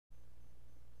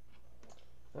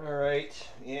right.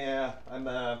 Yeah,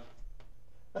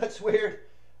 that's weird.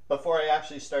 Before I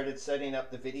actually started setting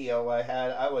up the video,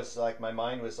 I was like, my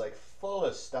mind was like full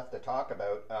of stuff to talk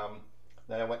about.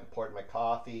 Then I went and poured my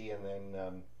coffee, and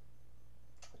then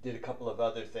did a couple of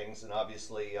other things, and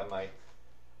obviously my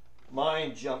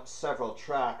mind jumped several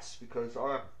tracks because,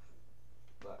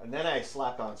 and then I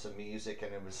slapped on some music,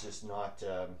 and it was just not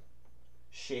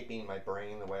shaping my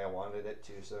brain the way I wanted it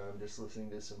to. So I'm just listening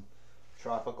to some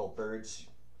tropical birds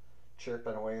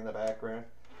chirping away in the background,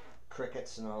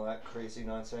 crickets and all that crazy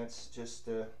nonsense. Just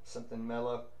something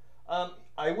mellow.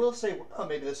 I will say, oh,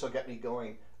 maybe this will get me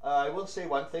going. I will say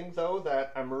one thing though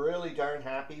that I'm really darn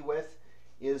happy with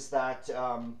is that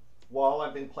while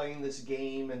I've been playing this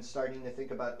game and starting to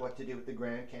think about what to do with the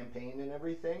grand campaign and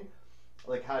everything,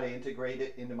 like how to integrate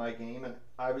it into my game, and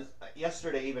I was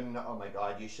yesterday even, oh my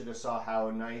god, you should have saw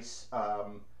how nice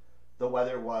the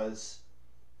weather was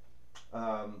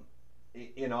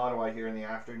in Ottawa here in the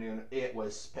afternoon. It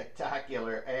was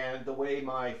spectacular, and the way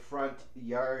my front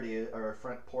yard is, or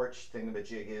front porch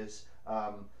thingamajig is,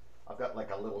 I've got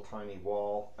like a little tiny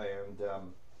wall, and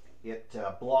it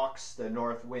blocks the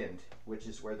north wind, which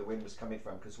is where the wind was coming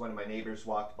from, because one of my neighbors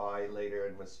walked by later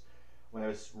and was, when I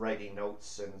was writing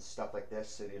notes and stuff like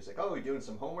this, and he was like, oh, you're doing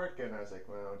some homework? And I was like,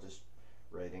 well, just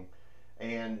writing,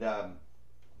 and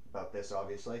about this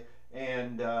obviously,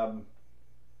 and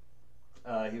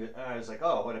I was like,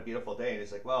 oh, what a beautiful day. And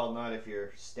he's like, well, not if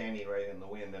you're standing right in the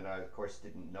wind. And I, of course,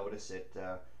 didn't notice it.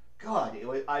 God, it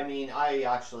was, I mean, I'm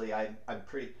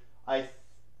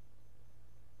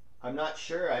not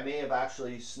sure. I may have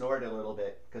actually snored a little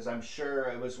bit, because I'm sure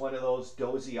it was one of those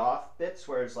dozy off bits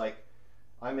where it's like,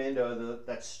 I'm into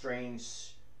that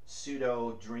strange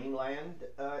pseudo dreamland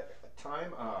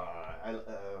time.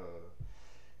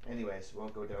 Anyways,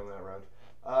 won't go down that road.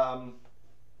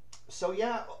 So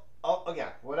yeah. Oh yeah,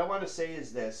 what I want to say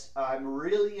is this. I'm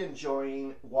really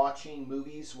enjoying watching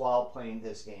movies while playing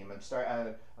this game.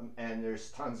 And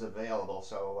there's tons available.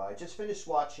 So I just finished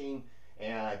watching,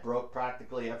 and I broke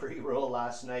practically every rule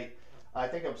last night. I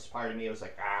think it was part of me. It was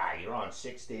like, you're on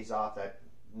 6 days off. That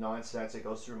nonsense that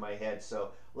goes through my head.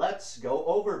 So let's go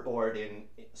overboard in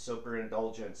super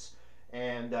indulgence.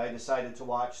 And I decided to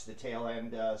watch the tail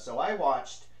end. So I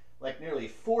watched like nearly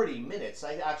 40 minutes.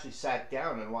 I actually sat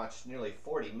down and watched nearly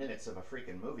 40 minutes of a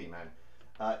freaking movie, man.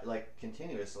 Like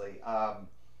continuously. I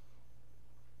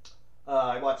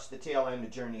watched the tail end of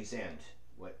Journey's End,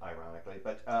 ironically,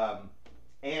 but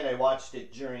and I watched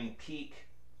it during peak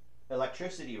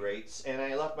electricity rates, and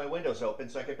I left my windows open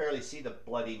so I could barely see the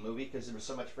bloody movie because there was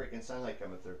so much freaking sunlight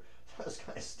coming through. That was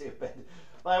kind of stupid.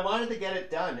 But I wanted to get it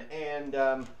done, and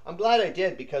I'm glad I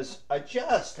did, because I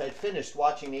just had finished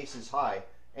watching Aces High.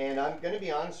 And I'm going to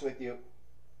be honest with you,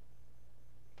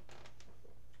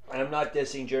 I'm not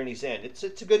dissing Journey's End. It's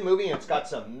a good movie, and it's got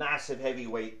some massive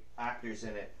heavyweight actors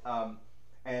in it.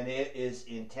 And it is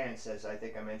intense, as I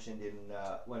think I mentioned in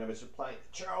when I was replying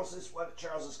to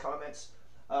Charles's comments.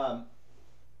 Well,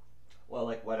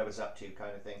 like what I was up to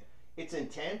kind of thing. It's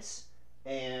intense,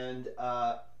 and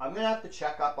I'm going to have to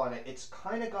check up on it. It's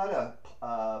kind of got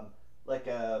a, like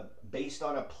a based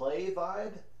on a play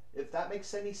vibe, if that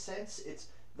makes any sense. It's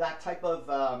that type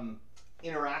of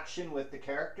interaction with the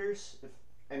characters,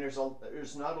 and there's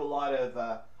not a lot of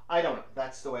I don't know,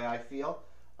 that's the way I feel.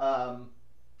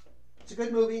 It's a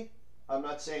good movie. I'm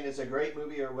not saying it's a great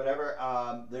movie or whatever.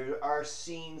 There are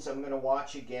scenes I'm going to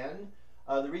watch again.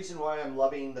 The reason why I'm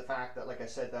loving the fact that, like I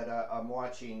said, that I'm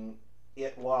watching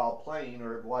it while playing,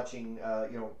 or watching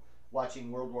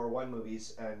watching World War I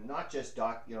movies, and not just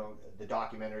the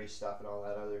documentary stuff and all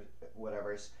that other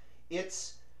whatever's.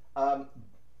 It's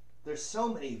there's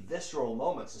so many visceral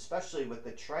moments, especially with the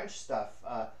trench stuff.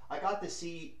 I got to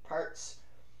see parts,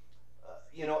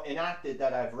 enacted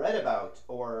that I've read about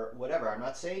or whatever. I'm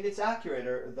not saying it's accurate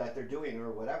or that they're doing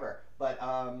or whatever, but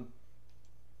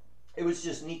it was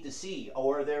just neat to see.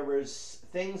 Or there was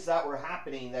things that were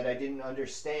happening that I didn't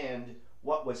understand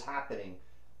what was happening.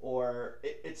 Or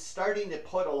it's starting to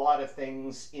put a lot of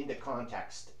things into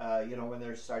context. When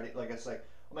they're starting, like it's like,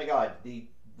 oh my God, the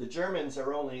Germans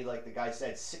are only, like the guy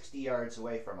said, 60 yards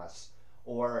away from us.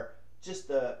 Or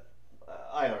just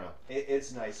I don't know.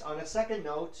 It's nice. On a second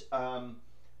note,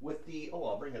 with the,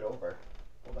 I'll bring it over.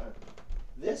 Hold on.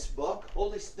 This book,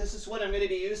 this is what I'm going to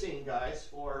be using, guys,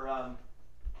 for,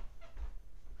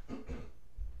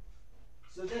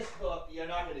 so this book, you're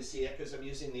not going to see it because I'm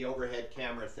using the overhead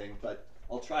camera thing, but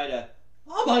I'll try to,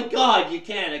 oh my God, you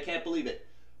can, I can't believe it.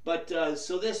 But,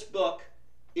 so this book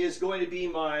is going to be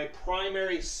my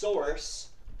primary source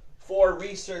for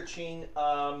researching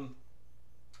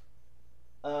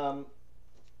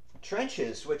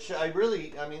trenches, which I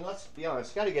mean, let's be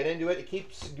honest, got to get into it. It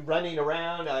keeps running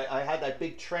around. I had that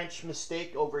big trench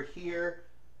mistake over here,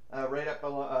 right up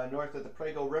north of the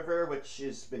Prego River, which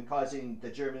has been causing the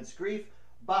Germans grief.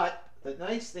 But the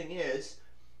nice thing is,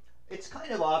 it's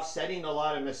kind of offsetting a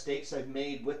lot of mistakes I've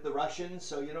made with the Russians.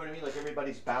 So you know what I mean? Like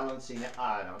everybody's balancing it.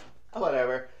 I don't know.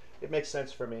 Whatever. It makes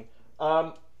sense for me.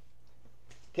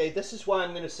 Okay, this is why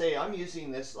I'm going to say I'm using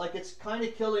this. Like it's kind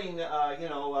of killing,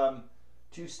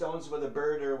 two stones with a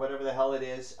bird or whatever the hell it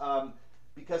is.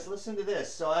 Because listen to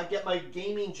this. So I get my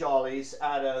gaming jollies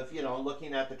out of,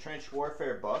 looking at the trench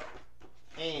warfare book.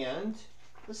 And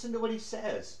listen to what he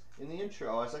says in the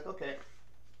intro. I was like, okay,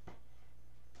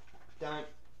 done.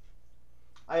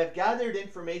 I have gathered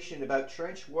information about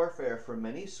trench warfare from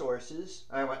many sources.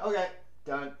 I went, okay,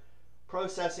 done.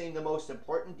 Processing the most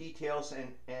important details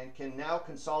and can now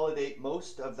consolidate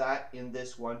most of that in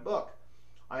this one book.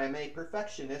 I am a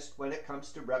perfectionist when it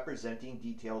comes to representing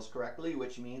details correctly,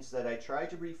 which means that I try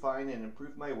to refine and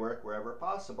improve my work wherever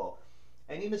possible.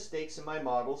 Any mistakes in my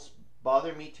models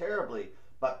bother me terribly,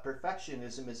 but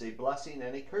perfectionism is a blessing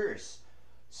and a curse.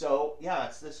 So yeah,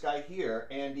 it's this guy here,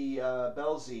 Andy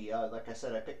Belzy. Like I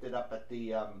said, I picked it up at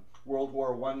the World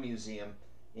War I Museum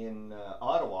in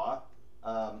Ottawa.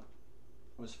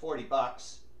 It was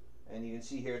 $40, and you can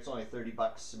see here it's only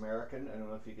 $30 American. I don't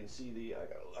know if you can see the. I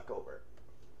gotta look over.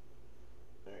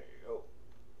 There you go.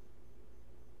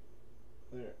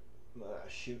 There.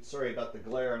 Shoot, sorry about the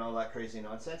glare and all that crazy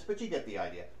nonsense, but you get the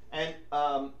idea. And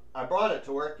I brought it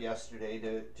to work yesterday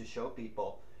to show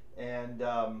people, and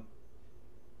I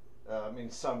mean,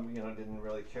 some didn't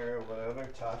really care, whatever.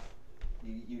 Tough.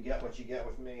 You get what you get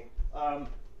with me.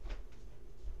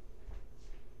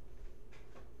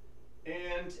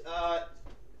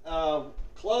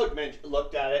 Claude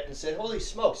looked at it and said, holy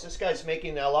smokes, this guy's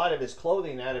making a lot of his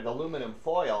clothing out of aluminum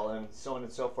foil and so on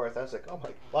and so forth. I was like, oh my.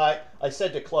 Well, I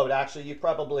said to Claude, actually, you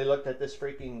probably looked at this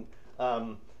freaking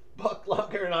book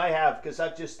longer than I have, because I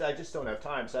just don't have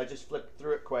time. So I just flipped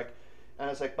through it quick. And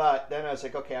I was like, but then I was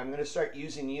like, okay, I'm going to start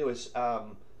using you as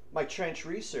my trench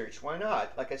research. Why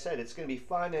not? Like I said, it's going to be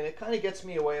fun, and it kind of gets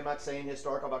me away. I'm not saying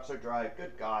historical books are dry.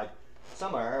 Good God.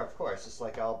 Some are, of course. It's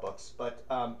like all books. But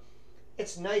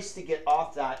it's nice to get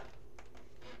off that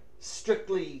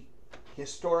strictly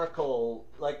historical,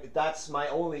 like that's my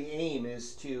only aim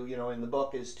is to, in the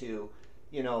book is to,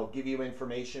 give you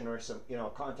information or some,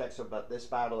 context about this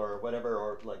battle or whatever,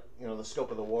 or like, the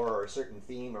scope of the war or a certain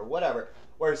theme or whatever.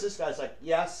 Whereas this guy's like,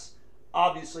 yes,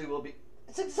 obviously we'll be,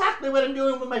 it's exactly what I'm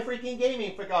doing with my freaking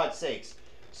gaming, for God's sakes.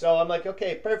 So I'm like,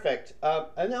 okay, perfect.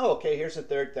 And now, okay, here's the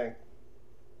third thing.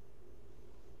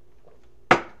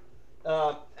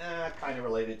 Kind of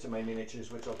related to my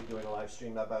miniatures, which I'll be doing a live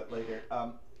stream about later.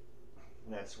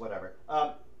 That's whatever.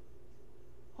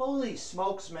 Holy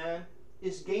smokes, man.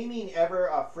 Is gaming ever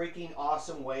a freaking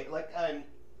awesome way? Like,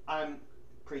 I'm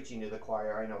preaching to the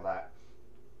choir, I know that.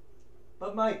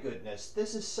 But my goodness,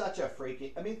 this is such a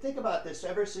freaking... I mean, think about this.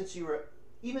 Ever since you were...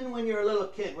 Even when you were a little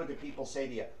kid, what did people say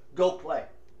to you? Go play.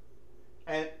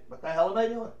 And what the hell am I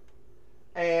doing?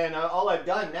 And all I've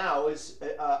done now is...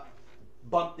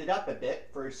 bumped it up a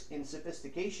bit in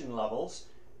sophistication levels,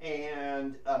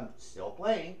 and I'm still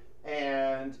playing,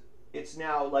 and it's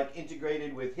now like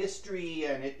integrated with history,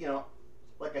 and it,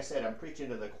 like I said, I'm preaching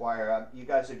to the choir. You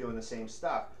guys are doing the same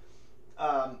stuff.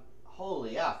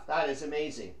 Holy F, that is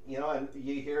amazing. And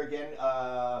you hear again,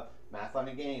 Math Fun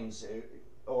and Games,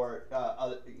 or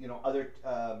other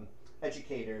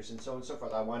educators and so on and so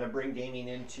forth. I want to bring gaming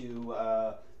into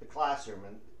the classroom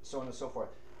and so on and so forth.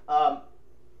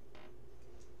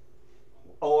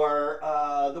 Or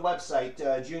the website,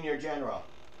 Junior General.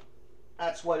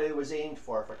 That's what it was aimed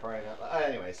for crying out loud.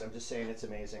 Anyways, I'm just saying it's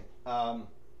amazing.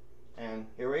 And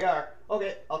here we are.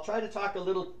 Okay, I'll try to talk a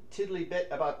little tiddly bit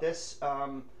about this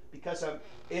because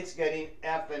it's getting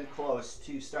effing close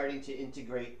to starting to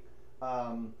integrate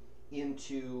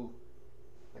into...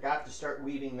 Like, I have to start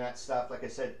weaving that stuff, like I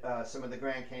said, some of the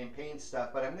Grand Campaign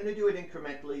stuff, but I'm going to do it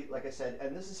incrementally, like I said,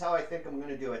 and this is how I think I'm going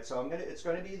to do it. So it's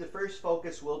going to be, the first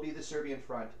focus will be the Serbian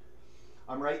front.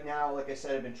 Right now, like I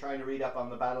said, I've been trying to read up on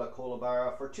the Battle of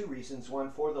Kolubara for two reasons.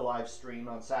 One, for the live stream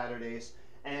on Saturdays,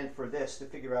 and for this, to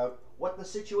figure out what the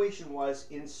situation was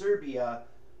in Serbia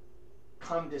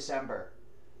come December.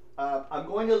 I'm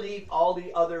going to leave all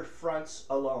the other fronts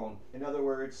alone. In other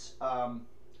words,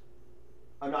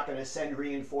 I'm not going to send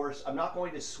I'm not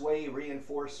going to sway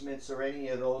reinforcements or any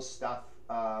of those stuff.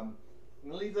 I'm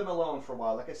going to leave them alone for a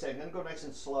while. Like I said, I'm going to go nice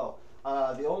and slow.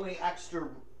 The only extra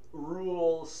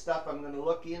rule stuff I'm going to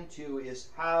look into is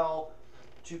how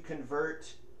to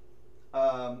convert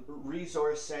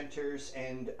resource centers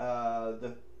and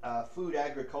the food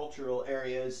agricultural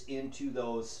areas into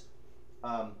those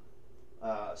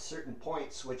certain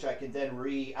points, which I can then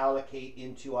reallocate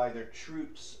into either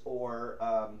troops or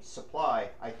supply,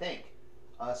 I think.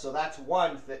 So that's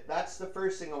one. That's the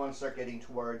first thing I want to start getting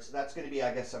towards. That's going to be,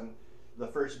 I guess, the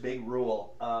first big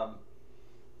rule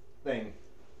thing.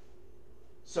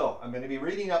 So I'm going to be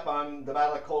reading up on the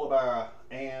Battle of Kolobara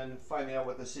and finding out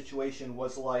what the situation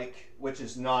was like, which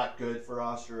is not good for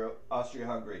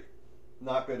Austria-Hungary.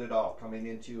 Not good at all, coming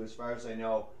into, as far as I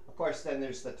know. Of course, then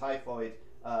there's the typhoid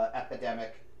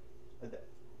epidemic.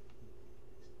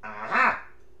 Aha!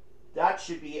 That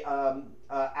should be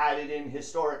added in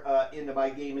into my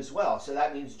game as well. So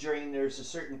that means there's a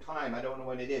certain time, I don't know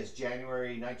when it is,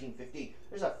 January 1915,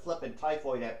 there's a flippin'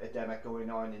 typhoid epidemic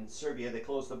going on in Serbia. They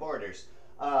closed the borders.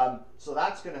 So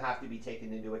that's going to have to be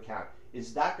taken into account.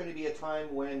 Is that going to be a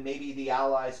time when maybe the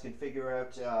Allies can figure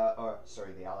out,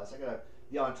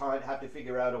 the Entente have to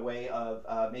figure out a way of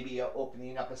maybe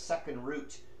opening up a second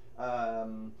route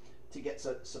to get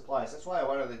supplies? That's why I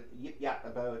wanted to yip-yap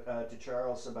about to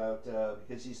Charles about,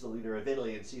 because he's the leader of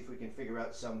Italy, and see if we can figure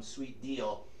out some sweet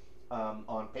deal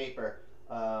on paper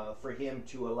for him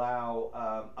to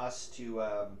allow us to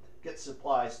get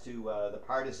supplies to the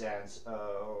partisans.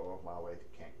 Well, wait,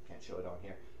 can't show it on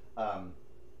here.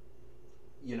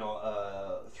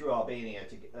 Through Albania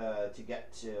to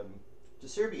get to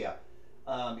Serbia,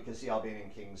 because the Albanian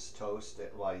king's toast.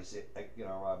 Well, he's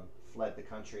fled the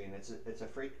country, and it's a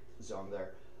freak zone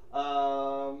there.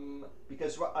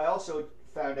 Because I also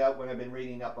found out when I've been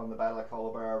reading up on the Battle of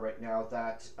Kolobara right now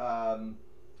that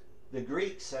the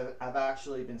Greeks have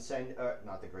actually been sent,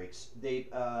 not the Greeks,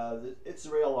 it's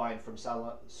the rail line from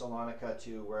Salonika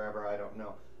to wherever, I don't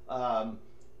know.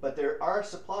 But there are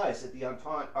supplies that the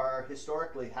Entente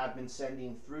historically have been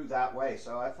sending through that way.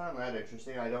 So I found that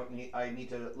interesting. I need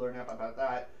to learn up about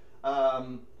that.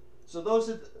 So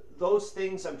those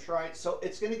things I'm trying. So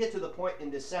it's going to get to the point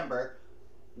in December.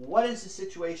 What is the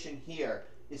situation here?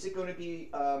 Is it going to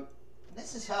be?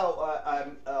 This is how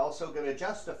I'm also going to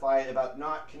justify it about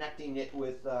not connecting it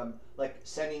with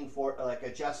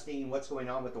adjusting what's going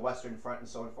on with the Western Front and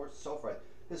so on and so forth.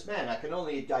 Because man, I can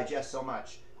only digest so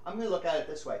much. I'm going to look at it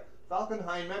this way.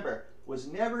 Falkenhayn, remember, was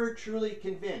never truly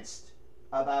convinced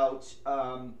about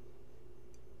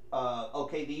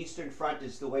okay, the Eastern Front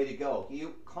is the way to go. He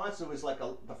constantly was like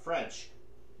the French.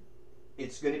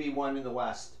 It's going to be one in the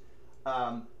West.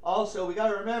 Also, we got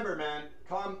to remember, man,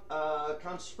 come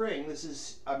spring, this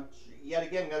is, yet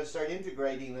again, got to start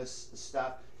integrating this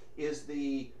stuff, is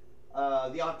the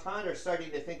Entente are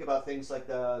starting to think about things like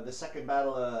the Second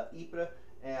Battle of Ypres,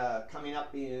 coming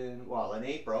up in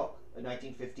April of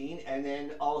 1915, and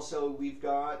then also we've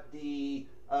got the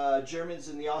Germans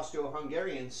and the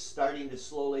Austro-Hungarians starting to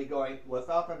slowly going with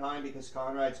Falkenhayn, because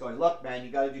Conrad's going, look, man,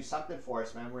 you got to do something for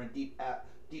us, man. We're in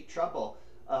deep trouble.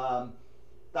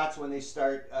 That's when they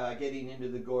start getting into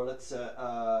the Gorlitz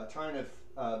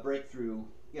Tarnów breakthrough,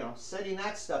 setting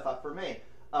that stuff up for May.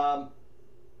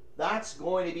 That's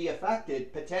going to be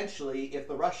affected potentially if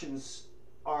the Russians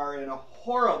are in a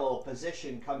horrible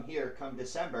position come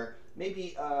December.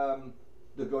 Maybe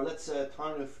the Gorlitz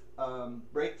Tarnów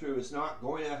breakthrough is not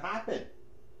going to happen,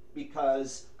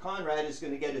 because Conrad is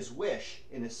going to get his wish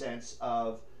in a sense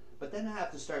of, but then I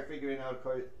have to start figuring out,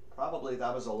 probably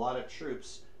that was a lot of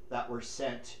troops that were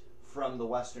sent from the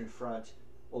Western Front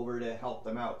over to help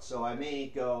them out. So I may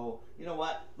go, you know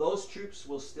what, those troops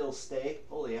will still stay.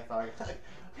 Holy F, I'm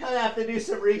going to have to do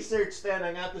some research then.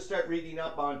 I'm going to have to start reading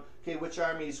up on, okay, which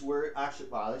armies were actually,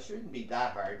 well, it shouldn't be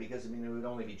that hard, because, I mean, it would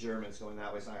only be Germans going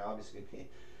that way. It's not obviously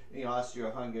be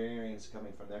Austro-Hungarians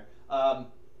coming from there.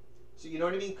 So you know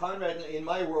what I mean? Conrad, in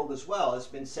my world as well, has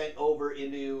been sent over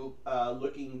into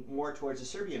looking more towards the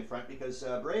Serbian front, because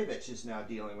Breivich is now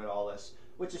dealing with all this,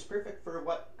 which is perfect for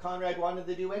what Conrad wanted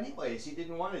to do anyways. He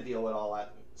didn't want to deal with all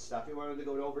that stuff. He wanted to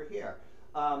go over here.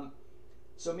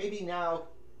 So maybe now,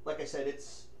 like I said,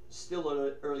 it's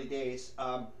still early days,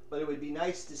 but it would be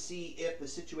nice to see if the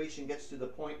situation gets to the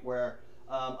point where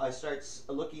I start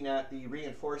looking at the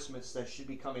reinforcements that should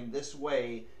be coming this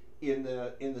way in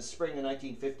the spring of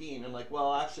 1915. I'm like,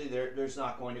 well, actually, there's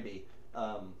not going to be,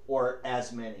 or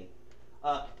as many.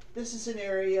 This is an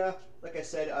area, like I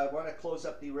said, I want to close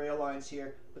up the rail lines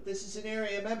here, but this is an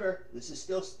area, remember, this is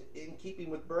still in keeping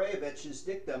with Breivich's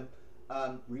dictum,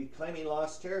 reclaiming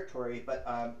lost territory, but,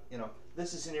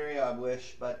 this is an area I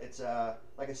wish, but it's,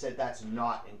 like I said, that's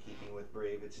not in keeping with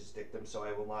Breivich's dictum, so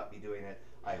I will not be doing it.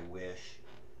 I wish.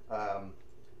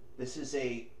 This is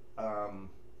a,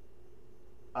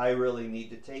 I really need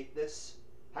to take this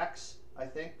hex, I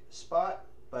think, spot,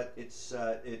 but it's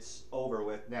over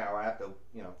with now. I have to,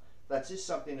 that's just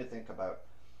something to think about.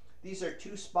 These are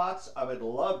two spots I would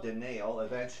love to nail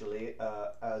eventually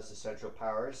as the central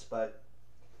powers, but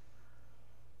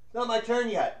not my turn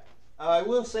yet. I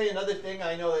will say another thing.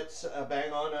 I know it's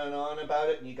bang on and on about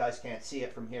it, and you guys can't see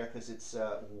it from here because it's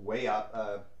way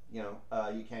up.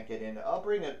 You can't get in. I'll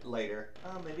bring it later.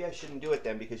 Maybe I shouldn't do it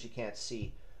then because you can't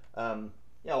see. I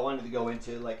wanted to go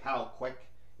into like how quick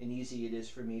and easy it is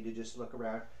for me to just look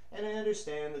around. And I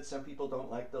understand that some people don't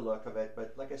like the look of it,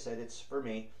 but like I said, it's for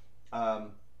me.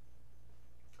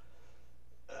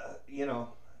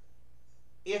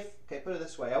 Put it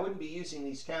this way, I wouldn't be using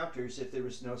these counters if there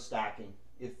was no stacking.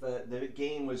 If the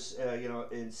game was,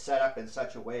 set up in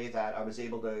such a way that I was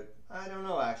able to, I don't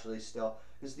know actually still,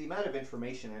 because the amount of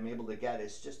information I'm able to get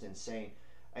is just insane.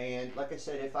 And like I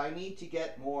said, if I need to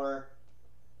get more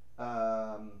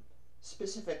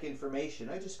specific information,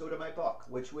 I just go to my book,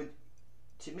 which would,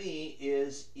 to me,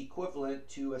 is equivalent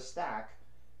to a stack.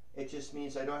 It just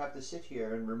means I don't have to sit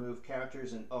here and remove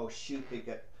counters and, oh shoot, they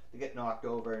get knocked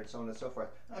over and so on and so forth.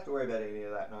 I don't have to worry about any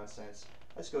of that nonsense.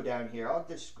 Let's go down here. I'll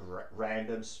just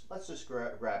randoms. Let's just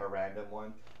grab a random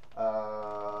one.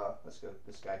 Let's go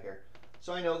this guy here.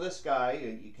 So I know this guy.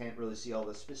 You can't really see all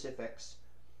the specifics.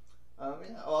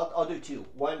 I'll do two.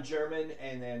 One German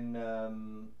and then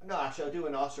no, actually I'll do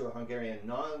an Austro-Hungarian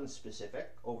non-specific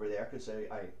over there because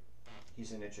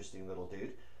he's an interesting little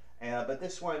dude. But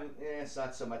this one, it's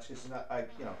not so much because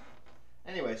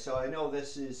Anyway, so I know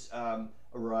this is a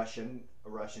Russian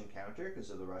counter because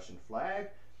of the Russian flag.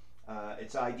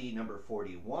 It's ID number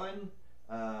 41.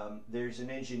 There's an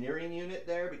engineering unit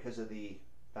there because of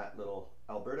that little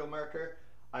Alberto marker.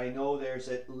 I know there's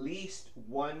at least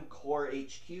one core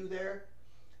HQ there,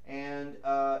 and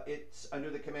it's under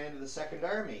the command of the 2nd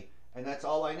Army, and that's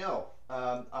all I know.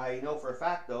 I know for a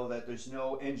fact, though, that there's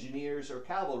no engineers or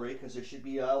cavalry because there should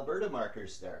be Alberta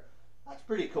markers there. That's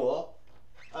pretty cool.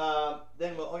 So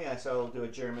I'll do a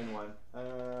German one.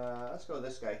 Let's go with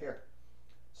this guy here.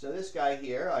 So this guy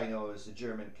here I know is a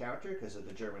German counter because of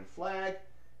the German flag.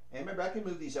 And remember, I can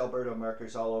move these Alberto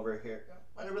markers all over here.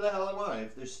 Whatever the hell I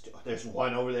want. If there's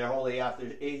one over there, holy after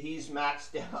he's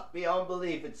maxed out beyond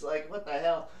belief. It's like, what the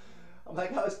hell? I'm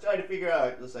like, I was trying to figure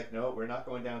out. It's like, no, we're not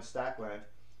going down Stackland.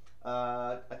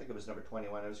 I think it was number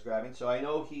 21 I was grabbing. So I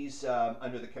know he's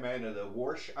under the command of the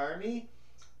Warsh Army.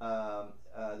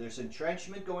 There's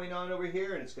entrenchment going on over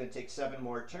here, and it's going to take 7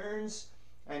 more turns.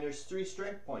 And there's 3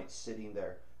 strength points sitting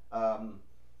there.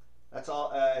 That's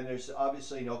all. And there's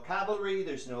obviously no cavalry.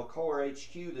 There's no Corps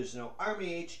HQ. There's no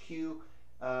Army HQ.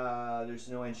 There's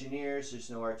no engineers. There's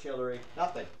no artillery.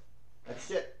 Nothing.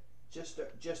 That's it.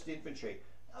 Just infantry.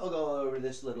 I'll go over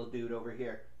this little dude over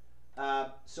here.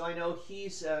 So I know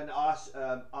he's an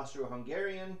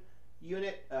Austro-Hungarian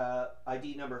unit,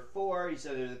 ID number 4. He's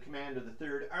under the command of the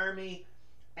 3rd Army,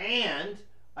 and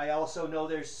I also know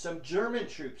there's some German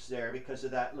troops there because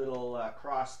of that little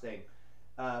cross thing.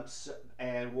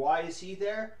 And why is he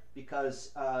there?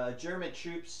 Because German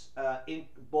troops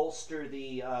bolster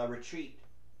the retreat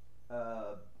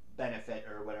benefit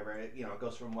or whatever. It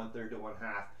goes from 1/3 to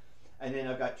 1/2, and then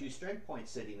I've got 2 strength points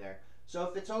sitting there. So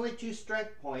if it's only 2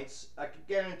 strength points, I can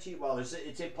guarantee. Well,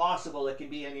 it's impossible. It can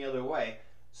be any other way.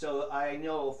 So I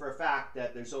know for a fact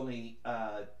that there's only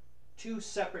 2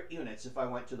 separate units if I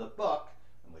went to the book,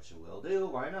 which I will do,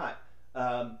 why not?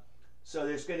 So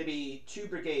there's going to be 2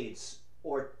 brigades,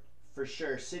 or for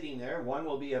sure sitting there. One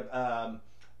will be going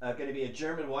to be a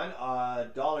German one.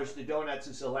 Dollars to Donuts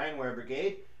is a Landwehr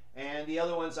brigade, and the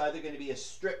other one's either going to be a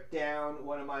stripped down,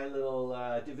 one of my little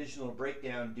divisional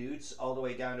breakdown dudes, all the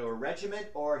way down to a regiment,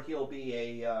 or he'll be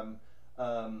a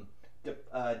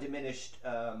diminished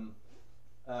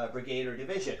brigade or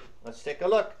division. Let's take a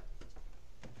look.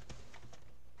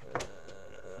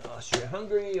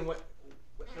 Austria-Hungary, and what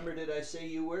number did I say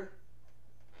you were?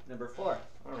 Number 4.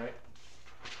 All right.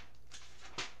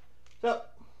 So,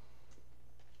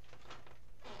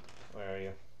 where are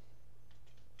you?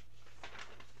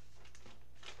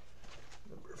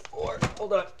 Number 4.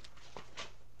 Hold on.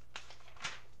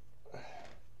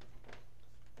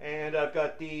 And I've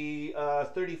got the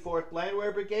 34th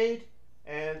Landwehr Brigade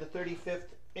and the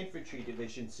 35th Infantry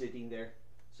Division sitting there.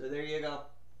 So there you go.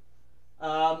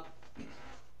 I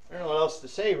don't know what else to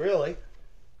say, really.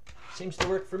 Seems to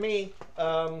work for me.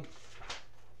 Yeah,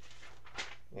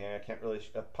 I can't really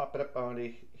pop it up on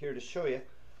here to show you.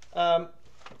 So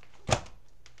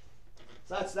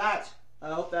that's that.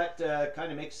 I hope that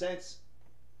kind of makes sense.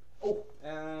 Oh,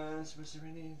 was there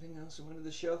anything else I wanted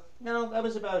to show? No, that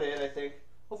was about it, I think.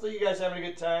 Hopefully you guys are having a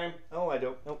good time. Oh, I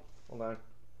don't. Nope. Hold on.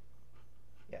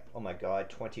 Yeah. Oh my God.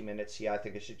 20 minutes. Yeah, I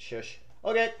think I should shush.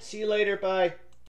 Okay. See you later. Bye.